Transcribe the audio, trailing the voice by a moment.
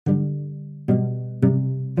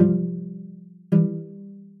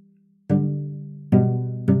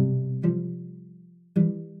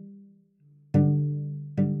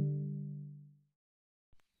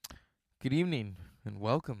Good evening and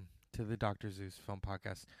welcome to the Dr. Zeus Film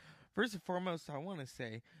Podcast. First and foremost, I want to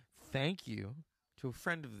say thank you to a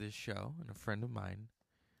friend of this show and a friend of mine,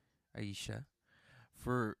 Aisha,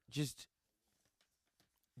 for just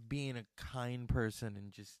being a kind person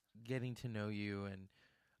and just getting to know you. And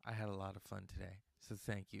I had a lot of fun today. So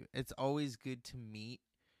thank you. It's always good to meet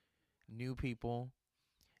new people.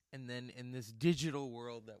 And then in this digital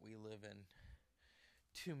world that we live in,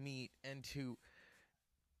 to meet and to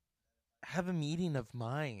have a meeting of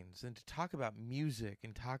minds and to talk about music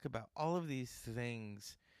and talk about all of these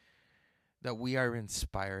things that we are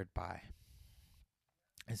inspired by.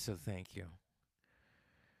 And so thank you.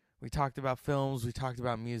 We talked about films, we talked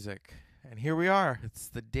about music, and here we are. It's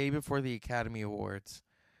the day before the Academy Awards.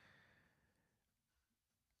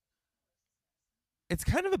 It's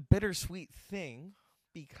kind of a bittersweet thing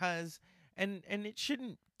because and it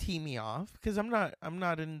shouldn't tee me off because I'm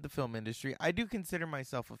not in the film industry. I do consider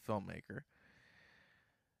myself a filmmaker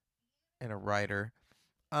and a writer.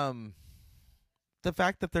 The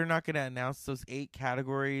fact that they're not going to announce those 8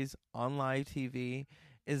 categories on live TV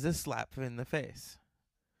is a slap in the face.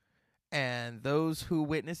 And those who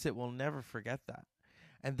witness it will never forget that.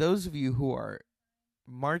 And those of you who are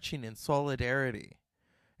marching in solidarity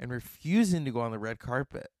and refusing to go on the red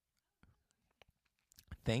carpet,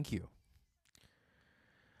 thank you.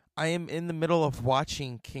 I am in the middle of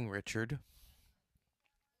watching King Richard.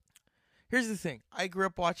 Here's the thing. I grew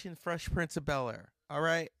up watching Fresh Prince of Bel-Air, all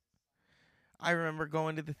right? I remember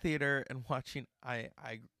going to the theater and watching, I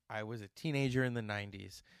was a teenager in the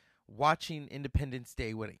 90s, watching Independence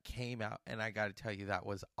Day when it came out, and I got to tell you, that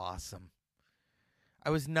was awesome. I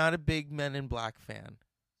was not a big Men in Black fan.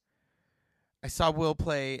 I saw Will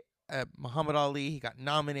play Muhammad Ali. He got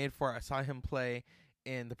nominated for it. I saw him play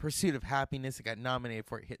in The Pursuit of Happiness. He got nominated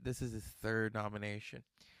for it. This is his 3rd nomination.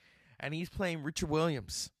 And he's playing Richard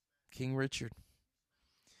Williams, King Richard.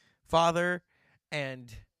 Father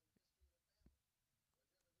and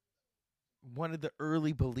one of the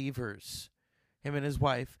early believers, him and his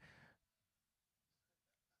wife,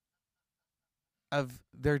 of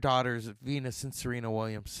their daughters, Venus and Serena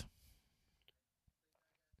Williams.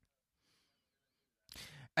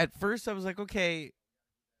 At first, I was like, okay,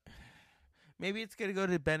 maybe it's going to go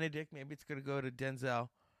to Benedict. Maybe it's going to go to Denzel.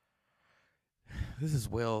 This is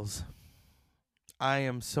Will's. I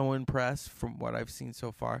am so impressed from what I've seen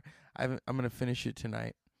so far. I'm going to finish it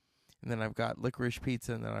tonight. And then I've got Licorice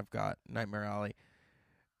Pizza, and then I've got Nightmare Alley.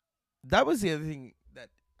 That was the other thing that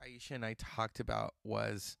Aisha and I talked about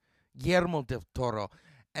was Guillermo del Toro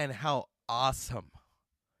and how awesome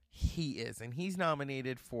he is. And he's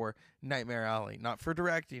nominated for Nightmare Alley, not for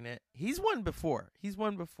directing it. He's won before.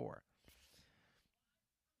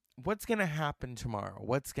 What's going to happen tomorrow?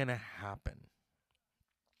 What's going to happen?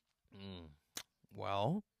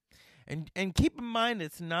 Well, and keep in mind,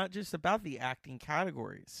 it's not just about the acting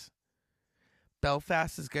categories.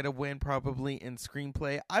 Belfast is going to win probably in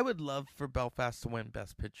screenplay. I would love for Belfast to win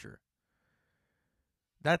Best Picture.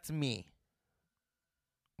 That's me.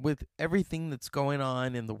 With everything that's going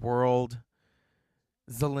on in the world,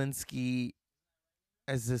 Zelensky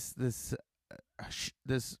as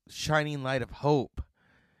this shining light of hope,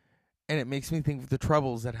 and it makes me think of the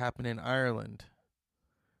troubles that happen in Ireland,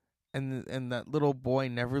 and that little boy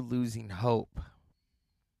never losing hope,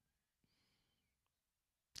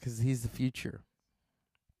 because he's the future.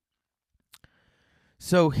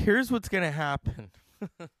 So here's what's gonna happen.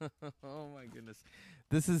 Oh my goodness,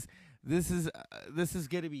 this is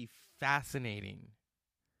gonna be fascinating.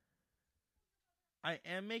 I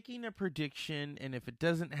am making a prediction, and if it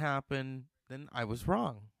doesn't happen, then I was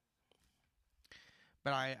wrong.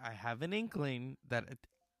 But I have an inkling that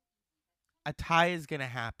a tie is gonna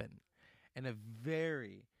happen, and a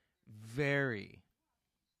very, very,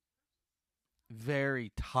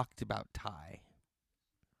 very talked about tie.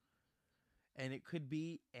 And it could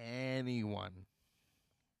be anyone.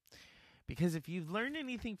 Because if you've learned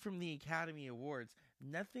anything from the Academy Awards,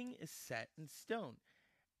 nothing is set in stone.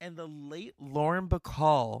 And the late Lauren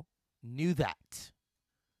Bacall knew that.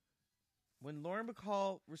 When Lauren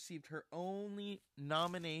Bacall received her only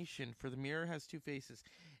nomination for The Mirror Has Two Faces,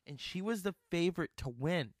 and she was the favorite to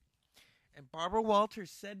win. And Barbara Walters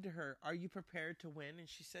said to her, "Are you prepared to win?" And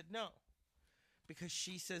she said no. Because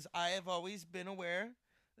she says, "I have always been aware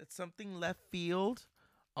that something left field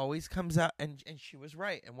always comes out," and she was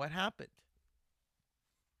right. And what happened?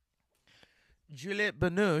 Juliette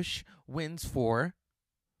Binoche wins for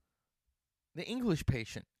The English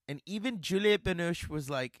Patient. And even Juliette Binoche was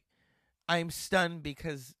like, "I'm stunned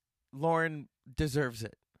because Lauren deserves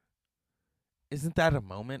it." Isn't that a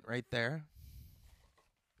moment right there?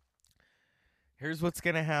 Here's what's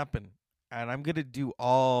going to happen. And I'm going to do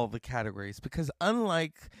all the categories because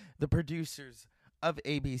unlike the producers of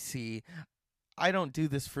ABC, I don't do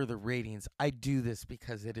this for the ratings. I do this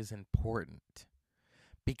because it is important.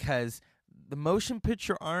 Because the motion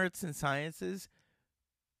picture arts and sciences,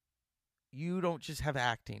 you don't just have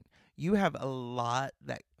acting. You have a lot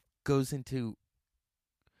that goes into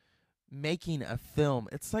making a film.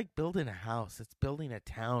 It's like building a house. It's building a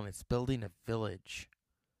town. It's building a village.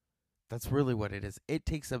 That's really what it is.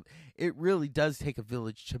 It really does take a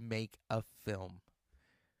village to make a film.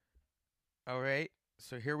 All right.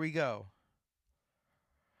 So here we go.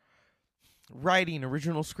 Writing,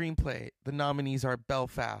 original screenplay. The nominees are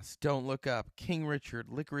Belfast, Don't Look Up, King Richard,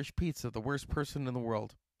 Licorice Pizza, The Worst Person in the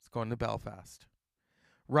World. It's going to Belfast.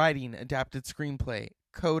 Writing, adapted screenplay.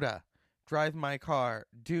 Coda, Drive My Car,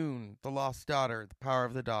 Dune, The Lost Daughter, The Power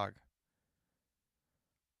of the Dog.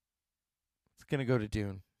 It's going to go to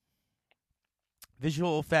Dune.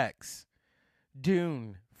 Visual effects.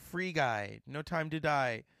 Dune, Free Guy, No Time to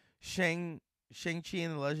Die, Shang-Chi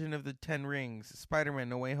and the Legend of the Ten Rings, Spider-Man,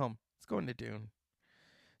 No Way Home. It's going to Dune.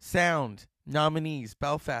 Sound, nominees,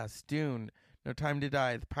 Belfast, Dune, No Time to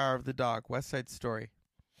Die, The Power of the Dog, West Side Story.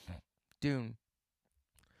 Dune.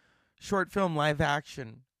 Short film, live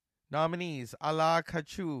action. Nominees, Allah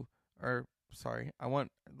Kachu,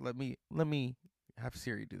 let me have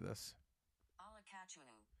Siri do this.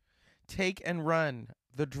 Take and Run,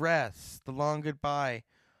 The Dress, The Long Goodbye,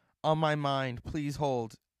 On My Mind, Please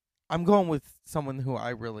Hold. I'm going with someone who I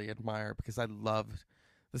really admire because I love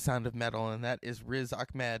The Sound of Metal, and that is Riz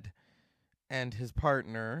Ahmed and his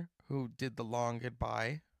partner who did The Long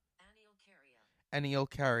Goodbye, Anil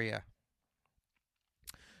Karia.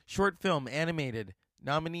 Short film, animated.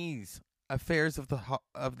 Nominees, Affairs of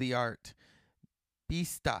the Art,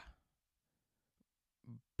 Bista,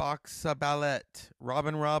 Boxa Ballet,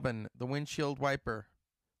 Robin, The Windshield Wiper.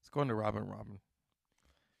 It's going to Robin.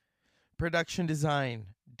 Production design,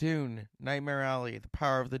 Dune, Nightmare Alley, The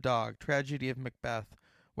Power of the Dog, Tragedy of Macbeth,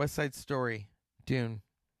 West Side Story, Dune.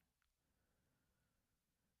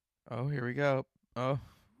 Oh, here we go. Oh,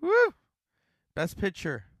 woo! Best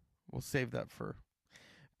Picture. We'll save that for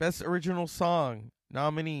Best Original Song.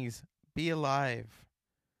 Nominees, Be Alive.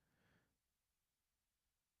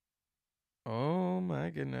 Oh my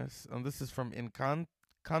goodness. And this is from Encanto.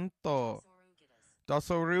 Dos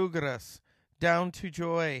Orugas. Down to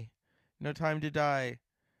Joy. No Time to Die.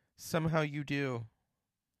 Somehow You Do.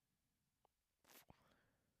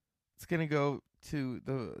 It's going to go to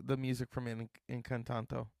the music from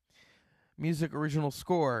Encanto. Music original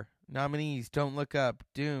score. Nominees, Don't Look Up,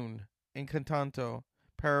 Dune, Encanto,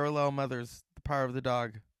 Parallel Mothers, The Power of the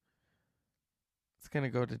Dog. It's going to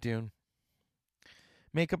go to Dune.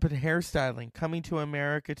 Makeup and hairstyling, Coming to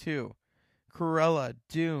America 2, Cruella,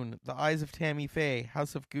 Dune, The Eyes of Tammy Faye,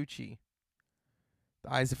 House of Gucci.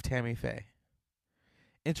 The Eyes of Tammy Faye.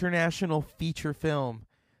 International feature film.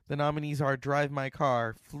 The nominees are Drive My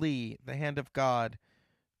Car, Flee, The Hand of God.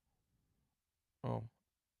 Oh,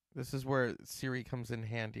 this is where Siri comes in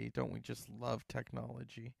handy. Don't we just love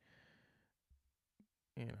technology?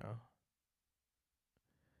 You know.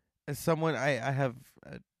 As someone, I have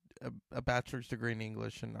a bachelor's degree in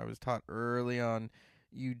English, and I was taught early on,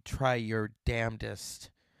 you try your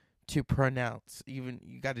damnedest to pronounce. Even,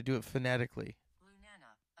 you got to do it phonetically.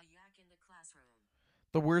 Lunana, a yak in the classroom.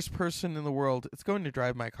 The Worst Person in the World. It's going to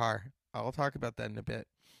Drive My Car. I'll talk about that in a bit.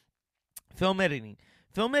 Film editing.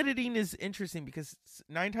 Film editing is interesting because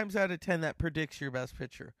 9 times out of 10 that predicts your best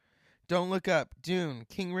picture. Don't Look Up, Dune,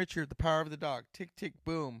 King Richard, The Power of the Dog, Tick, Tick,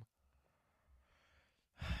 Boom.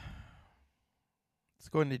 It's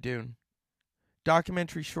going to Dune.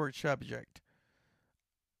 Documentary short subject.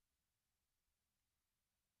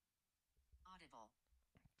 Audible.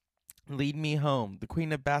 Lead Me Home, The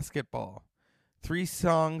Queen of Basketball. 3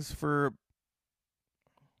 songs for...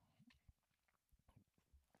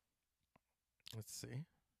 Let's see.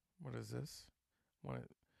 What is this? What?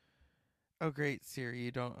 Oh, great, Siri. You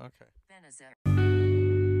don't... Okay.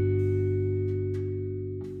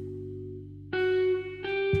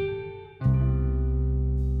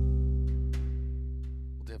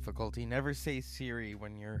 Difficulty. Never say Siri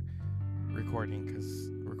when you're recording because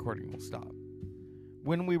recording will stop.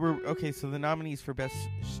 When we were... Okay, so the nominees for Best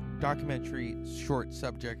Documentary Short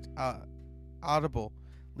Subject. Audible.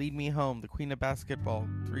 Lead Me Home, The Queen of Basketball,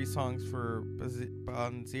 3 songs for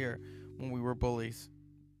Banzir, When We Were Bullies.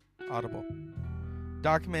 Audible.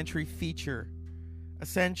 Documentary feature.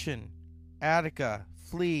 Ascension, Attica,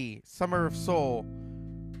 Flee, Summer of Soul,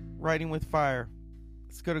 Riding with Fire.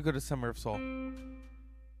 It's going to go to Summer of Soul.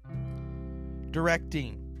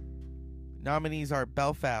 Directing. Nominees are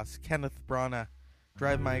Belfast, Kenneth Branagh,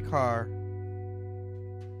 Drive My Car.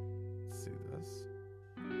 Let's see this.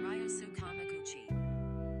 Ryosu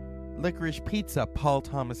Kawaguchi. Licorice Pizza, Paul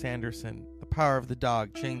Thomas Anderson. The Power of the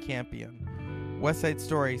Dog, Jane Campion. West Side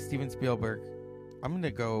Story, Steven Spielberg. I'm going to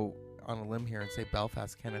go on a limb here and say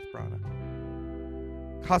Belfast, Kenneth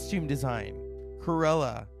Branagh. Costume design,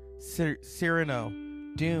 Cruella, Cyrano,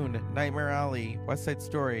 Dune, Nightmare Alley, West Side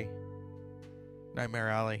Story, Nightmare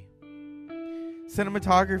Alley.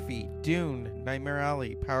 Cinematography, Dune, Nightmare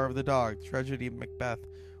Alley, Power of the Dog, Tragedy of Macbeth,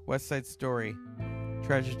 West Side Story,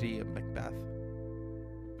 Tragedy of Macbeth.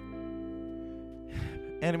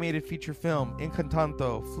 Animated feature film,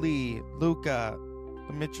 Encanto, Flea, Luca,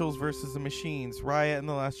 The Mitchells vs. the Machines, Raya and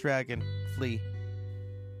the Last Dragon, Flea.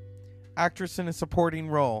 Actress in a supporting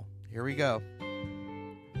role. Here we go.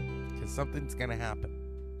 Because something's going to happen.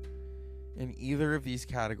 In either of these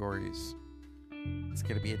categories, it's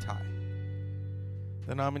going to be a tie.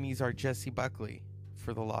 The nominees are Jessie Buckley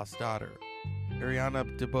for The Lost Daughter,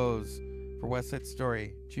 Ariana DeBose for West Side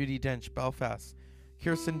Story, Judi Dench, Belfast,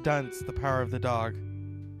 Kirsten Dunst, The Power of the Dog.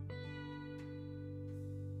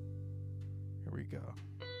 Here we go.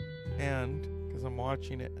 And, because I'm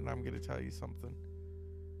watching it and I'm going to tell you something.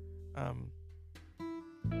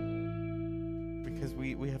 Because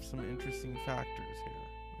we have some interesting factors here.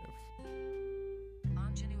 We have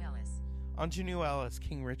Anjanou Ellis,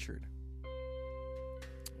 King Richard.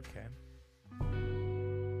 Okay.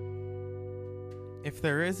 If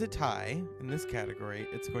there is a tie in this category,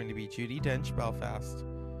 it's going to be Judi Dench, Belfast,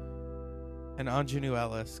 and Anjanou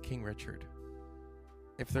Ellis, King Richard.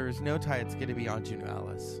 If there is no tie, it's going to be Anjanou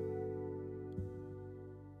Ellis.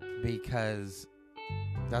 Because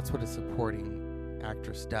that's what a supporting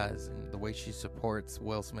actress does, and the way she supports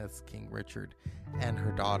Will Smith's King Richard and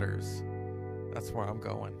her daughters. That's where I'm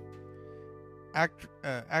going.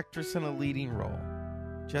 Actress in a leading role: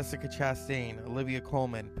 Jessica Chastain, Olivia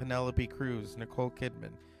Colman, Penelope Cruz, Nicole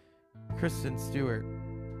Kidman, Kristen Stewart.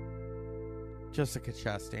 Jessica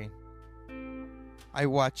Chastain. I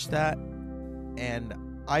watched that, and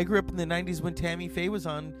I grew up in the 90s when Tammy Faye was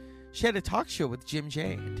on. She had a talk show with Jim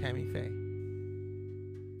Jay and Tammy Faye.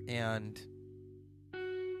 And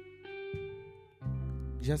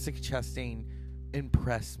Jessica Chastain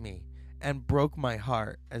impressed me and broke my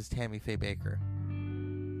heart as Tammy Faye Baker.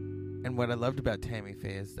 And what I loved about Tammy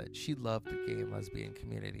Faye is that she loved the gay and lesbian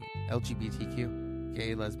community. LGBTQ,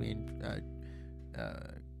 gay, lesbian,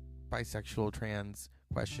 bisexual, trans,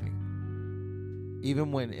 questioning.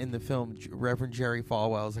 Even when in the film Reverend Jerry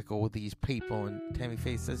Falwell is like, oh, these people, and Tammy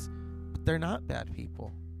Faye says, but they're not bad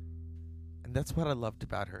people. And that's what I loved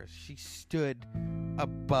about her. She stood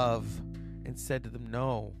above and said to them,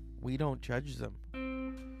 no, we don't judge them.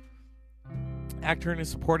 Actor in a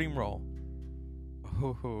supporting role.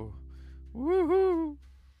 Woohoo. Woohoo.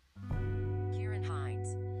 Kieran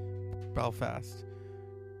Hines. Belfast.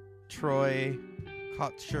 Troy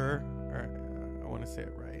Kotsur. I want to say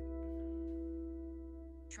it right.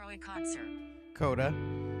 Troy Kotsur. Coda.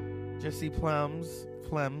 Jesse Plemons.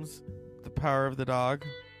 The Power of the Dog.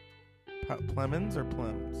 Plemons or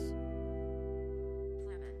Plems?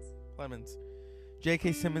 Plemons.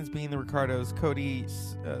 J.K. Simmons being the Ricardos. Cody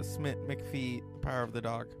Smith McPhee, The Power of the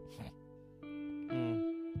Dog.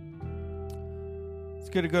 It's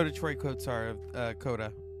going to go to Troy Kotsur of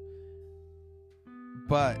Coda.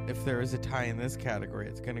 But if there is a tie in this category,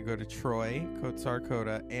 it's going to go to Troy Kotsur,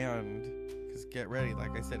 Coda, and, because get ready,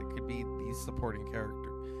 like I said, it could be these supporting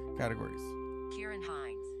character categories.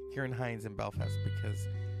 Kieran Hines in Belfast, because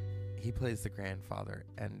he plays the grandfather,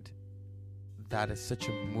 and that is such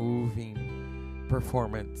a moving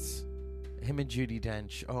performance. Him and Judi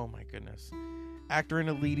Dench, oh my goodness. Actor in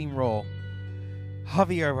a leading role: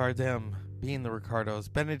 Javier Bardem being the Ricardos,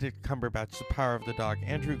 Benedict Cumberbatch, The Power of the Dog,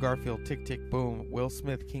 Andrew Garfield, Tick Tick Boom, Will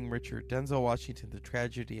Smith, King Richard, Denzel Washington, The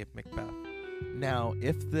Tragedy of Macbeth. Now,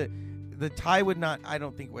 if the tie would not, I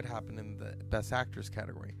don't think would happen in the Best Actress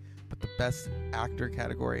category, but the Best Actor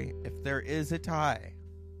category, if there is a tie.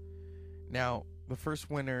 Now, the first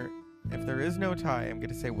winner, if there is no tie, I'm going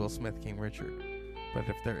to say Will Smith, King Richard. But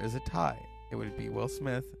if there is a tie, it would be Will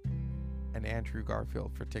Smith and Andrew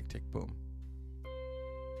Garfield for Tick Tick Boom.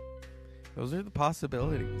 Those are the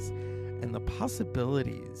possibilities. And the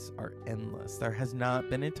possibilities are endless. There has not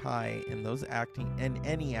been a tie in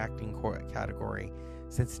any acting category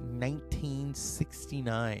since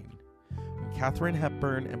 1969. When Katharine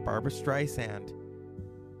Hepburn and Barbra Streisand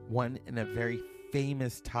won in a very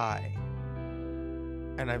famous tie.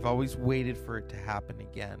 And I've always waited for it to happen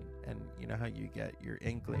again. And you know how you get your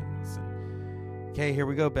inklings. Okay, here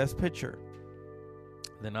we go. Best Picture.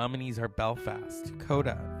 The nominees are Belfast,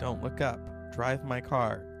 Coda, Don't Look Up, Drive My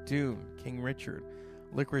Car, Dune, King Richard,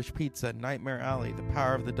 Licorice Pizza, Nightmare Alley, The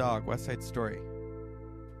Power of the Dog, West Side Story.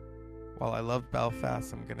 While I love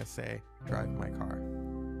Belfast, I'm going to say Drive My Car.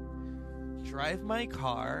 Drive My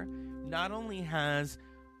Car not only has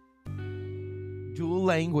dual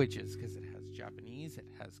languages, because it has Japanese, it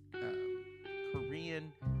has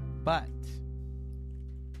Korean, but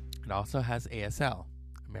it also has ASL,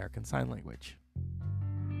 American Sign Language.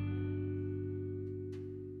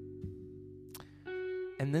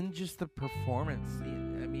 And then just the performance,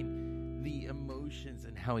 the emotions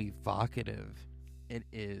and how evocative it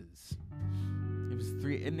is. It was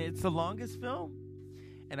and it's the longest film.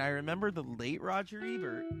 And I remember the late Roger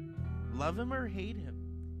Ebert, love him or hate him,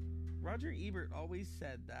 Roger Ebert always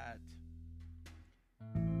said that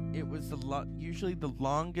it was usually the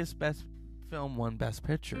longest best film won Best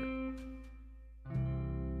Picture.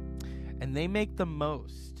 And they make the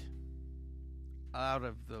most out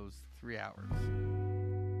of those 3 hours.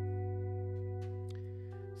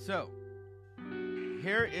 So,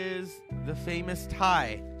 here is the famous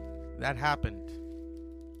tie that happened.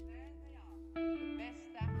 There they are, the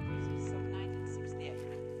best actresses of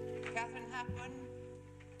 1968. Katharine Hepburn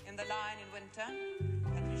in The Lion in Winter,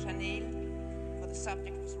 Patricia Neal for The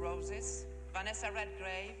Subject Was Roses, Vanessa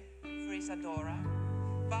Redgrave for Isadora,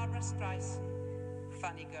 Barbara Streisand,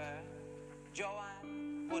 Funny Girl,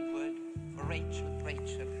 Joanne Woodward for Rachel.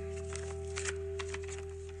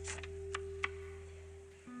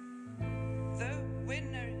 The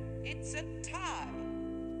winner, it's a tie.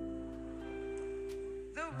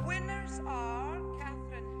 The winners are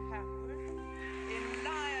Katharine Hepburn in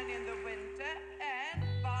Lion in the Winter and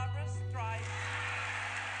Barbara Streisand.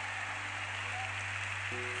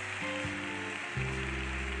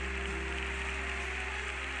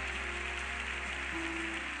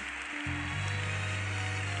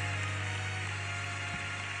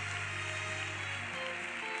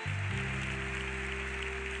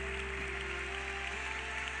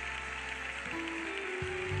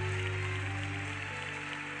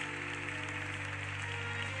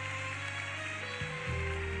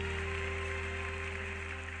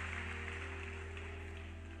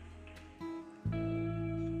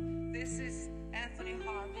 This is Anthony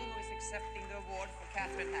Harvey, who is accepting the award for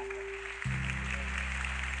Katharine Hepburn.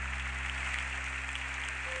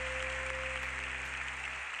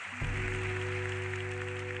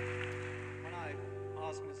 When I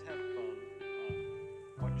asked Miss Hepburn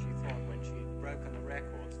what she thought when she'd broken the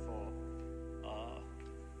records for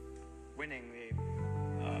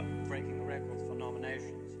breaking the records for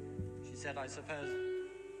nominations, she said, "I suppose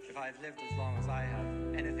if I've lived as long as I have,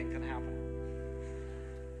 anything can happen."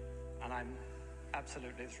 And I'm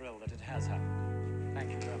absolutely thrilled that it has happened.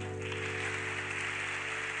 Thank you very much.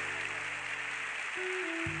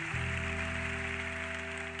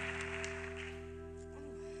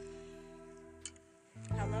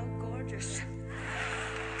 Hello, gorgeous.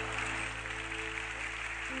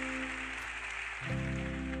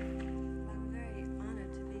 I'm very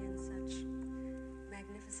honored to be in such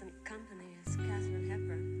magnificent company as Katharine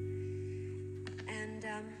Hepburn. And,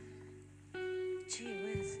 gee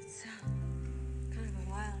whiz, it's kind of a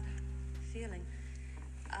wild feeling.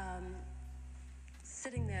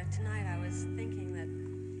 Sitting there tonight, I was thinking that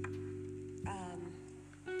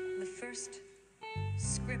the first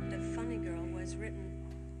script of Funny Girl was written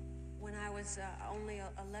when I was only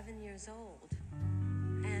 11 years old.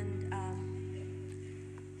 And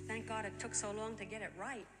thank God it took so long to get it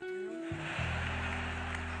right, you know?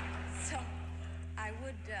 So I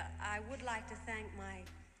would like to thank my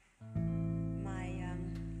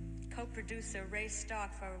co-producer Ray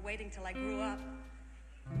Stark for waiting till I grew up,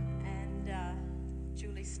 and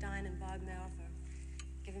Julie Stein and Bob Merrill for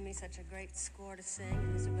giving me such a great score to sing,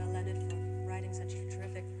 and Isabel Leonard for writing such a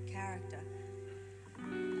terrific character,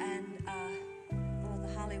 and all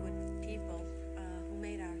the Hollywood people who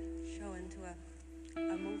made our show into a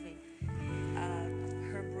movie.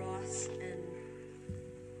 Herb Ross and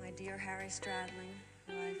my dear Harry Stradling,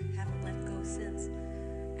 who I haven't let go since,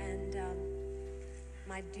 and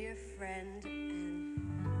my dear friend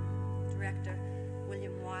and director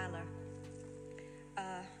William Wyler.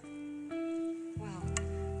 Well,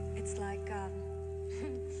 it's like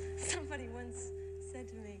somebody once said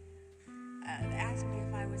to me, asked me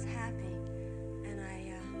if I was happy, and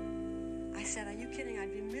I said, "Are you kidding?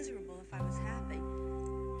 I'd be miserable if I was happy."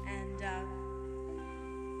 And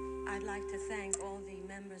I'd like to thank all the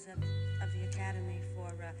members of the Academy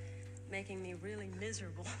for making me really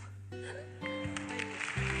miserable.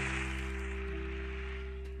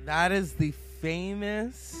 That is the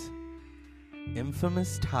famous,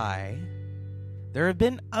 infamous tie. There have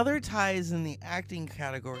been other ties in the acting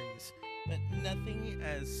categories, but nothing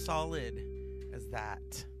as solid as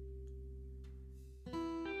that.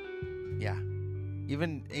 Yeah.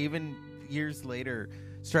 Even years later,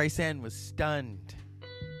 Streisand was stunned.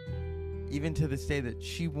 Even to this day that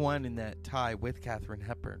she won in that tie with Katharine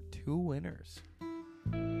Hepburn. 2 winners.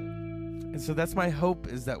 And so that's my hope,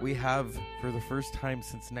 is that we have, for the first time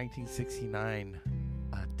since 1969,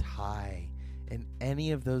 a tie in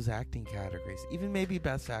any of those acting categories. Even maybe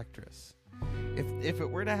Best Actress. If it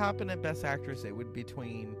were to happen at Best Actress, it would be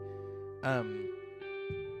between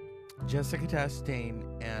Jessica Chastain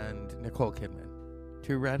and Nicole Kidman.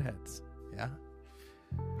 2 redheads. Yeah.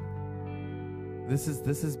 This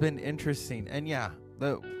has been interesting. And yeah,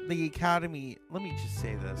 the Academy, let me just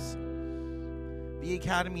say this. The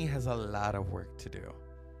Academy has a lot of work to do,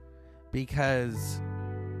 because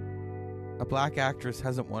a black actress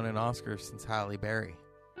hasn't won an Oscar since Halle Berry,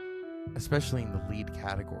 especially in the lead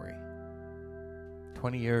category.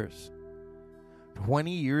 20 years.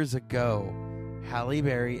 20 years ago, Halle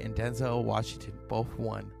Berry and Denzel Washington both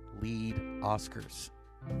won lead Oscars.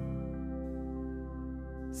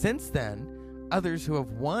 Since then, others who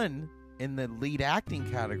have won in the lead acting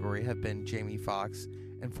category have been Jamie Foxx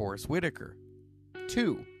and Forest Whitaker.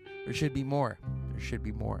 2. There should be more.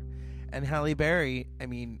 And Halle Berry, I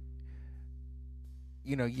mean,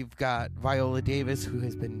 you know, you've got Viola Davis, who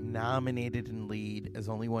has been nominated in lead as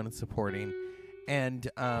only one in supporting, and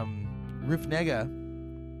Ruth Negga,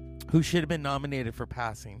 who should have been nominated for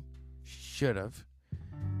passing. Should have.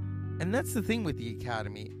 And that's the thing with the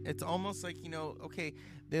Academy. It's almost like, you know, okay,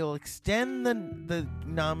 they'll extend the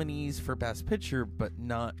nominees for Best Picture, but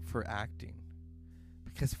not for acting.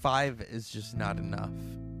 Because 5 is just not enough.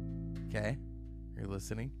 Okay? You're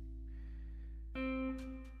listening?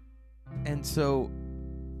 And so,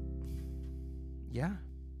 yeah.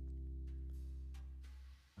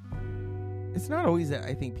 It's not always that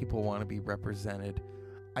I think people want to be represented.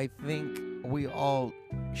 I think we all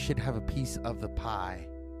should have a piece of the pie,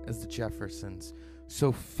 as the Jeffersons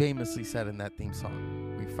so famously said in that theme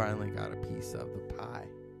song. We finally got a piece of the pie.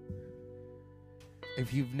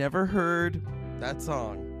 If you've never heard that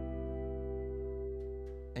song,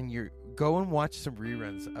 and you go and watch some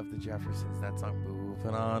reruns of the Jeffersons, that song,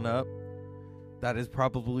 Moving On Up, that is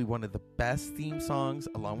probably one of the best theme songs,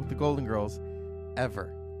 along with the Golden Girls,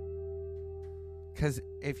 ever. Because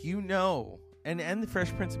if you know, and the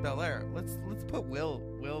Fresh Prince of Bel-Air, let's put Will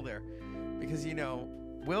there, because you know,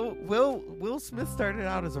 Will Smith started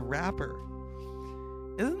out as a rapper.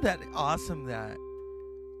 Isn't that awesome that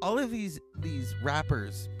all of these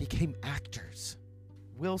rappers became actors?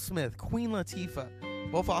 Will Smith, Queen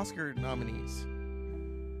Latifah, both Oscar nominees.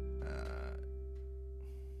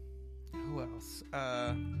 Who else?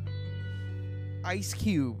 Ice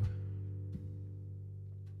Cube.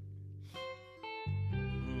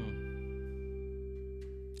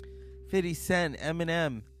 50 Cent,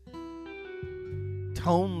 Eminem,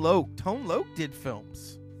 Tone Loc. Tone Loc did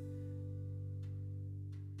films.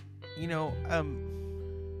 You know,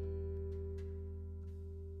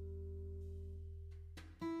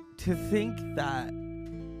 to think that,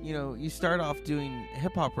 you know, you start off doing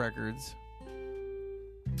hip-hop records,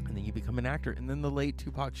 and then you become an actor, and then the late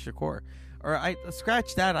Tupac Shakur. Or I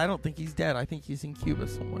scratch that, I don't think he's dead. I think he's in Cuba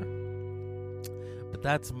somewhere. But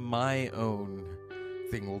that's my own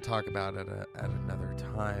thing we'll talk about at another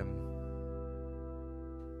time.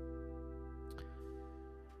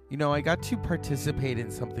 You know, I got to participate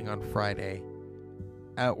in something on Friday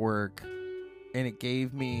at work, and it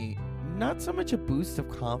gave me not so much a boost of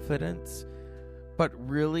confidence, but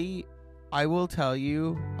really, I will tell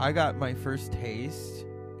you, I got my first taste.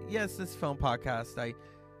 Yes, this film podcast,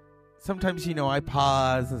 sometimes, you know, I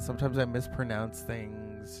pause and sometimes I mispronounce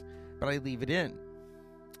things, but I leave it in.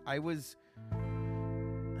 I was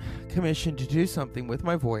commissioned to do something with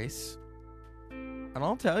my voice, and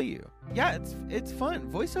I'll tell you, yeah, it's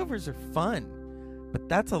fun. Voiceovers are fun, but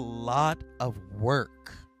that's a lot of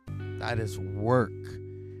work. That is work.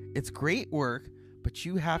 It's great work, but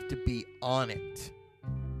you have to be on it.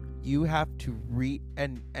 You have to read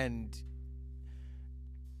and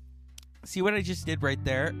see what I just did right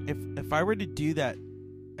there. If I were to do that,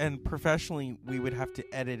 and professionally, we would have to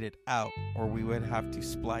edit it out, or we would have to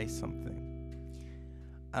splice something.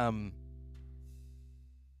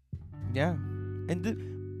 Yeah, and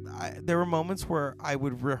there were moments where I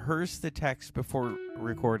would rehearse the text before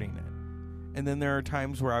recording it, and then there are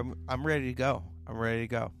times where I'm ready to go. I'm ready to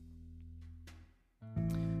go.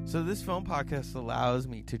 So this film podcast allows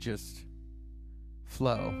me to just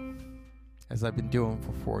flow, as I've been doing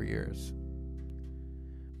for 4 years.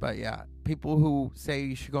 But yeah, people who say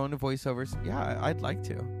you should go into voiceovers, yeah, I'd like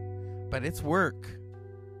to, but it's work.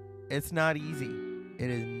 It's not easy. It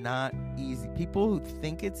is not easy. People who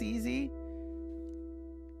think it's easy,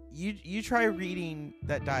 you try reading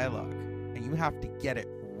that dialogue, and you have to get it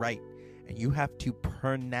right, and you have to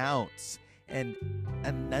pronounce and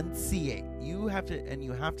enunciate. You have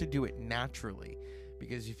to do it naturally,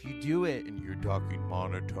 because if you do it and you're talking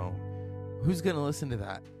monotone, who's going to listen to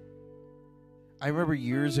that? I remember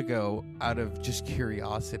years ago, out of just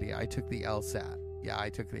curiosity, I took the LSAT. Yeah, I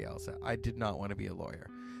took the LSAT. I did not want to be a lawyer,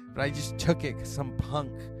 but I just took it because some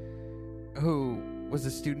punk who was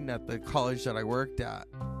a student at the college that I worked at,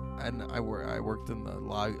 and I worked in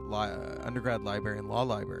the undergrad library and law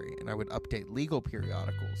library, and I would update legal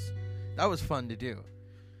periodicals. That was fun to do.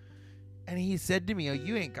 And he said to me, "Oh,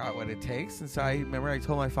 you ain't got what it takes." And so I remember I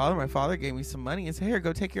told my father gave me some money and said, "Here,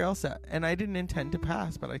 go take your LSAT." And I didn't intend to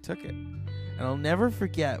pass, but I took it. And I'll never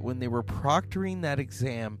forget when they were proctoring that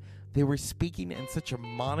exam, they were speaking in such a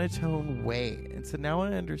monotone way. And so now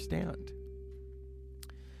I understand.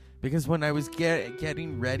 Because when I was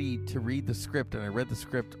getting ready to read the script, and I read the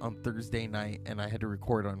script on Thursday night, and I had to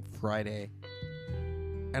record on Friday,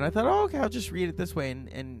 and I thought, oh, okay, I'll just read it this way.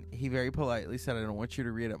 And he very politely said, "I don't want you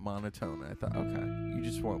to read it monotone." And I thought, okay, you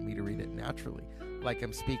just want me to read it naturally, like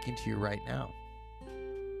I'm speaking to you right now.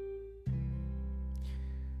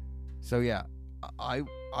 So yeah, I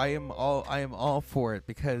am all for it,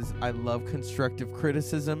 because I love constructive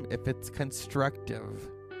criticism if it's constructive.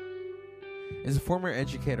 As a former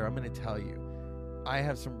educator, I'm going to tell you, I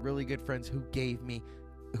have some really good friends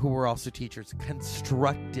who were also teachers,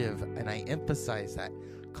 constructive, and I emphasize that,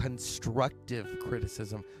 constructive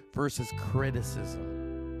criticism versus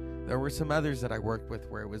criticism. There were some others that I worked with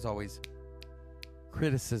where it was always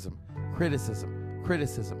criticism. You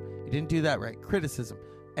didn't do that right, criticism.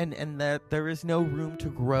 And that there is no room to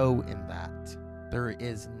grow in that. There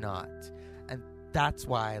is not. And that's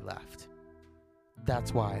why I left.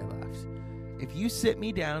 If you sit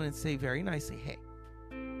me down and say very nicely, "Hey,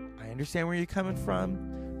 I understand where you're coming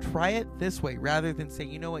from. Try it this way," rather than say,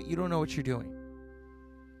 "You know what, you don't know what you're doing.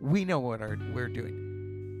 We know what we're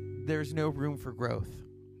doing." There's no room for growth.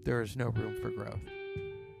 There is no room for growth.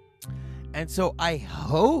 And so I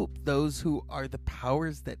hope those who are the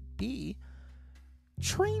powers that be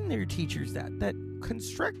train their teachers that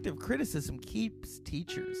constructive criticism keeps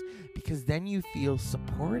teachers, because then you feel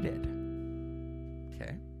supported.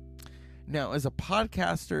 Okay? Now, as a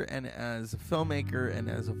podcaster and as a filmmaker and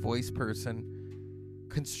as a voice person,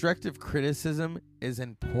 constructive criticism is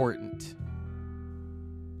important.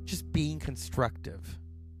 Just being constructive.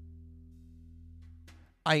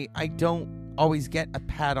 I don't always get a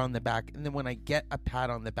pat on the back, and then when I get a pat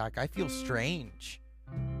on the back, I feel strange,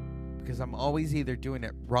 because I'm always either doing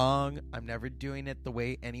it wrong, I'm never doing it the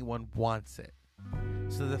way anyone wants it.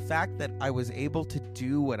 So the fact that I was able to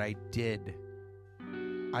do what I did,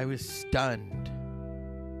 I was stunned.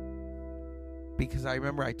 Because I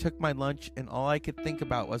remember I took my lunch and all I could think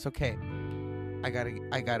about was, okay, I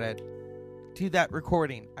gotta do that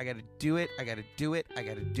recording. I gotta do it. I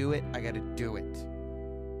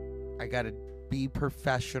gotta be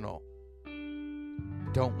professional.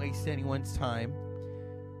 Don't waste anyone's time.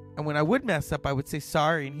 And when I would mess up, I would say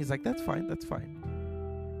sorry, and he's like, that's fine.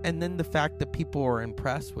 And then the fact that people were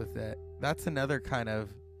impressed with it, that's another kind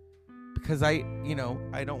of, because I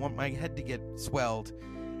don't want my head to get swelled.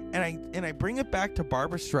 And I bring it back to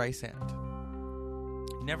Barbra Streisand.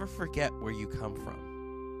 Never forget where you come from.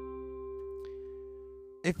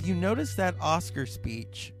 If you notice that Oscar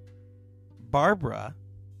speech, Barbara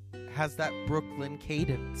has that Brooklyn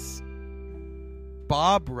cadence.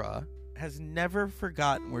 Barbara has never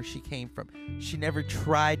forgotten where she came from. She never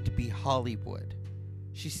tried to be Hollywood.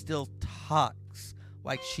 She still talks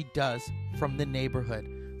like she does from the neighborhood,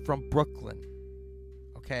 from Brooklyn.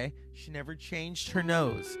 Okay? She never changed her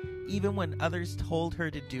nose, even when others told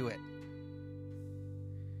her to do it.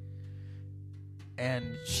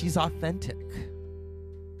 And she's authentic.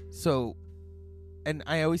 So, and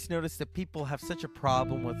I always notice that people have such a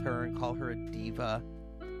problem with her and call her a diva.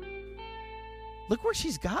 Look where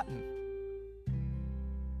she's gotten.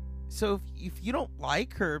 So if you don't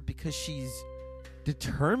like her because she's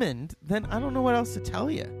determined, then I don't know what else to tell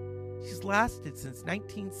you. She's lasted since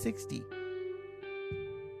 1960.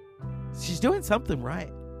 She's doing something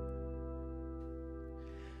right.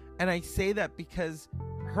 And I say that because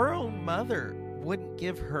her own mother wouldn't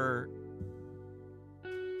give her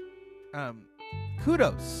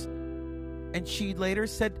kudos. And she later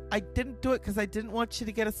said, I didn't do it because I didn't want you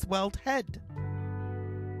to get a swelled head.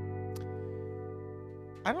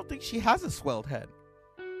 I don't think she has a swelled head.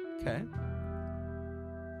 Okay?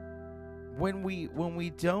 When we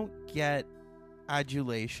don't get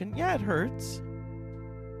adulation, yeah, it hurts.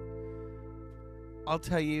 I'll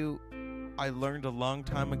tell you, I learned a long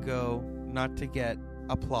time ago not to get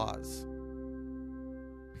applause,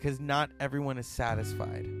 because not everyone is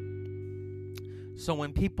satisfied. So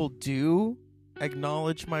when people do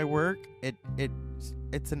acknowledge my work,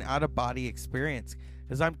 it's an out-of-body experience,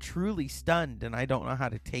 because I'm truly stunned and I don't know how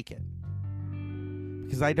to take it.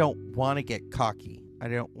 Because I don't want to get cocky. I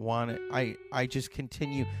don't want to. I just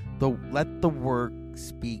continue. Let the work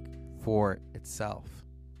speak for itself.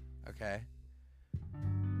 Okay?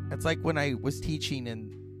 It's like when I was teaching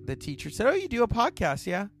and the teacher said, "Oh, you do a podcast,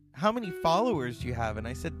 yeah? How many followers do you have?" And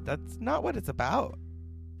I said, "That's not what it's about."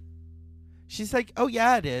 She's like, "Oh,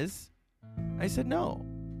 yeah, it is." I said, "No.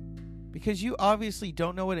 Because you obviously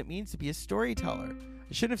don't know what it means to be a storyteller."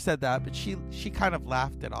 I shouldn't have said that, but she kind of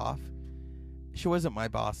laughed it off. She wasn't my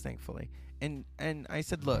boss, thankfully. And I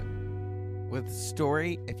said, "Look, with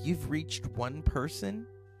story, if you've reached one person,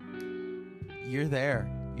 you're there.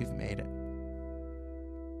 You've made it."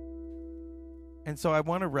 And so I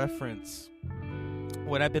want to reference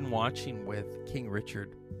what I've been watching with King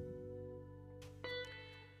Richard.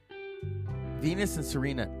 Venus and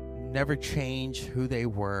Serena never changed who they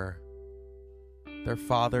were. Their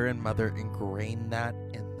father and mother ingrained that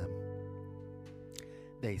in them.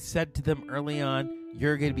 They said to them early on,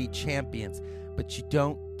 "You're going to be champions, but you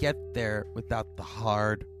don't get there without the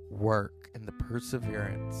hard work and the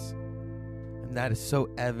perseverance." And that is so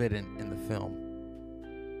evident in the film.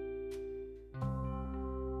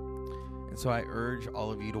 And so I urge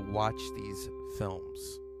all of you to watch these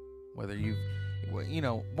films. Whether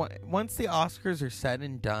once the Oscars are said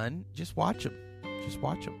and done, just watch them. Just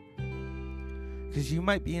watch them. Because you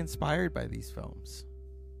might be inspired by these films.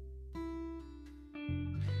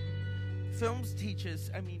 Films teach us,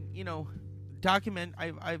 I've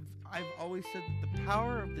always said that the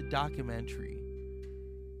power of the documentary,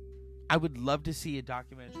 I would love to see a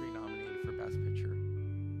documentary nominated for Best Picture.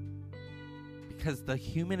 Because the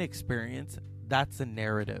human experience, that's a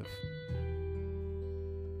narrative.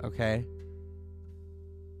 Okay?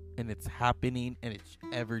 And it's happening, and it's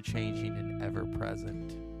ever changing and ever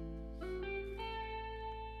present.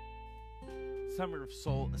 Summer of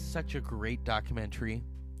Soul is such a great documentary.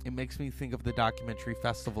 It makes me think of the documentary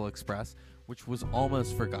Festival Express, which was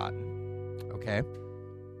almost forgotten. Okay?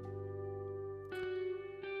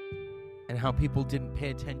 And how people didn't pay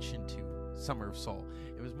attention to Summer of Soul.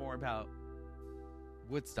 It was more about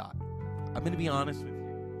Woodstock. I'm going to be honest with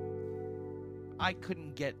you. I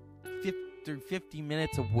couldn't get 50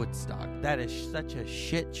 minutes of Woodstock. That is such a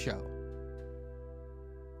shit show.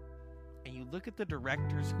 And you look at the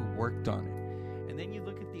directors who worked on it. And then you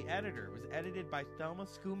look at the editor. It was edited by Thelma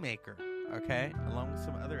Schoonmaker. Okay? Along with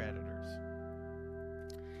some other editors.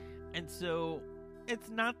 And so it's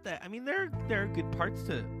not that. There are good parts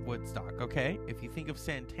to Woodstock. Okay? If you think of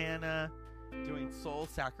Santana doing Soul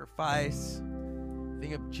Sacrifice.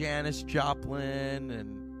 Think of Janis Joplin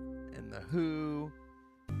and The Who,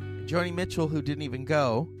 and Joni Mitchell, who didn't even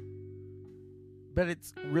go. But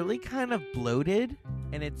it's really kind of bloated,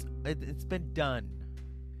 and it's been done.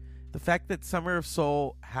 The fact that Summer of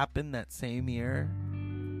Soul happened that same year,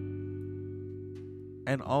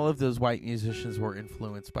 and all of those white musicians were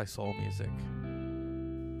influenced by soul music.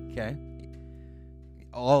 Okay?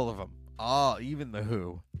 All of them. Even The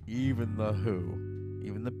Who.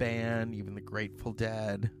 Even the band, even the Grateful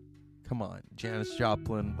Dead. Come on, Janis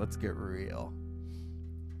Joplin, let's get real.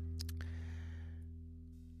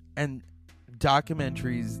 And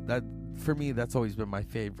documentaries, that for me, that's always been my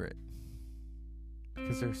favorite.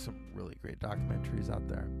 Because there's some really great documentaries out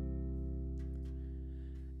there.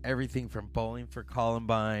 Everything from Bowling for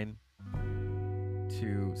Columbine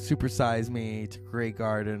to Super Size Me to Grey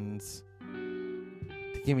Gardens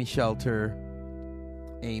to Gimme Shelter,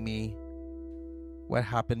 Amy, What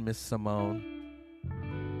Happened, Miss Simone.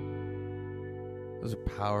 Those are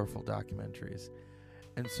powerful documentaries.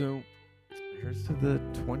 And so, here's to the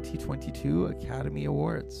 2022 Academy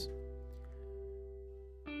Awards.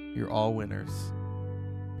 You're all winners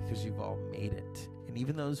because you've all made it. And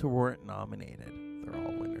even those who weren't nominated, they're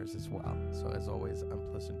all winners as well. So as always, I'm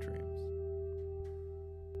Pleasant Dreams.